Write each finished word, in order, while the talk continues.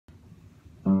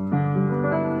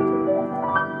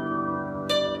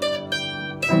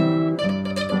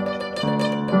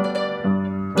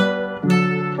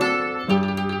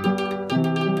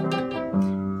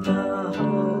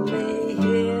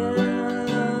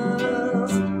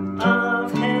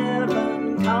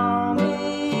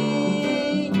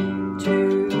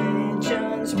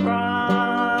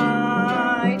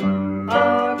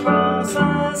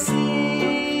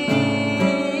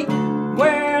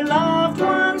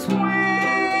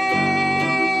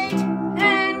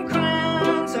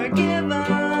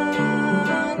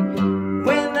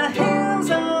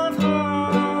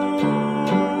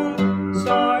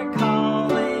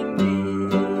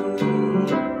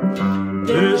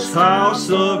This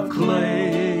house of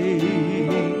clay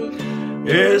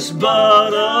is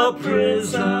but a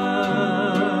prison,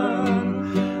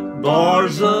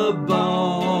 bars of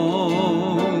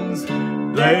bones,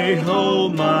 they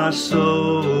hold my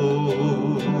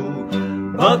soul.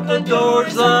 But the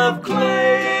doors of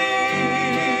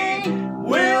clay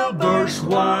will burst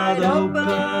wide open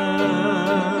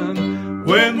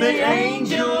when the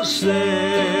angel sets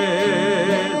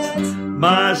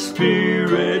my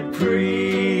spirit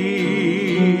free.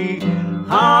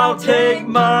 I'll take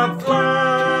my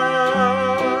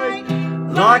flight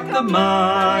like the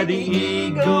mighty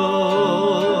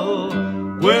eagle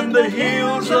when the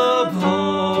hills of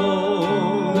home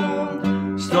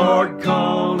start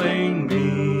calling me.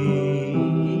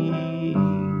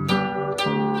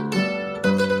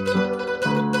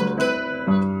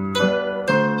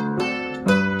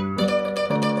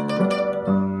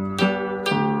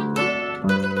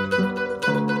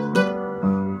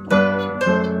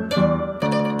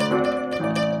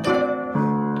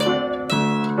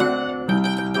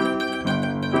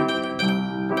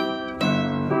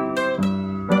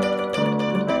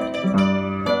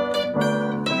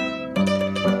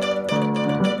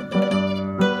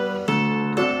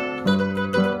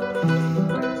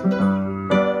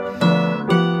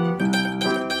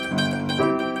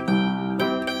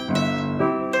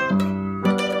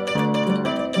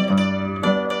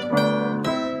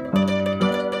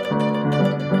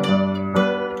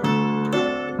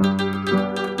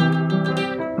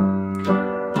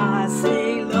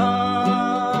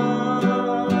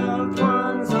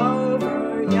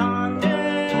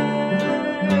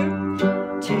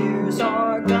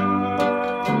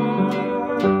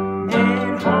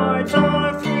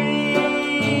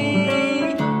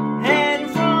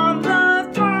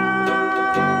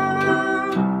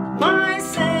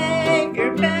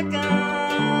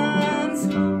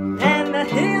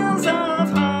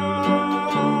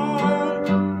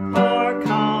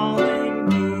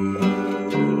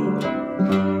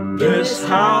 This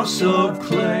house of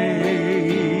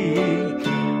clay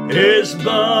is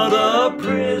but a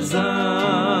prison,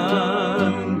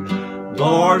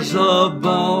 bars of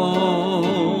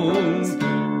bones,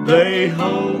 they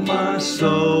hold my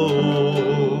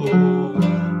soul.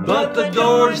 But the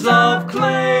doors of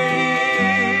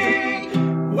clay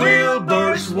will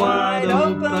burst wide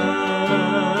open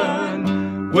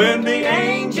when the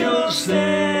angel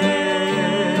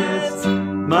sets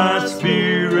my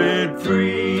spirit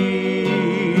free.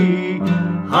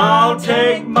 I'll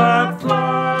take my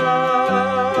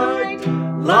flight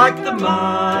like the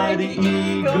mighty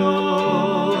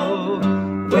eagle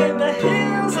when the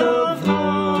hills of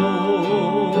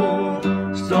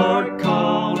home start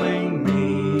calling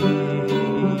me.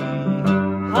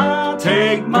 I'll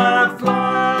take my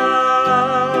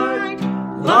flight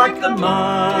like the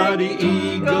mighty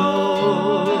eagle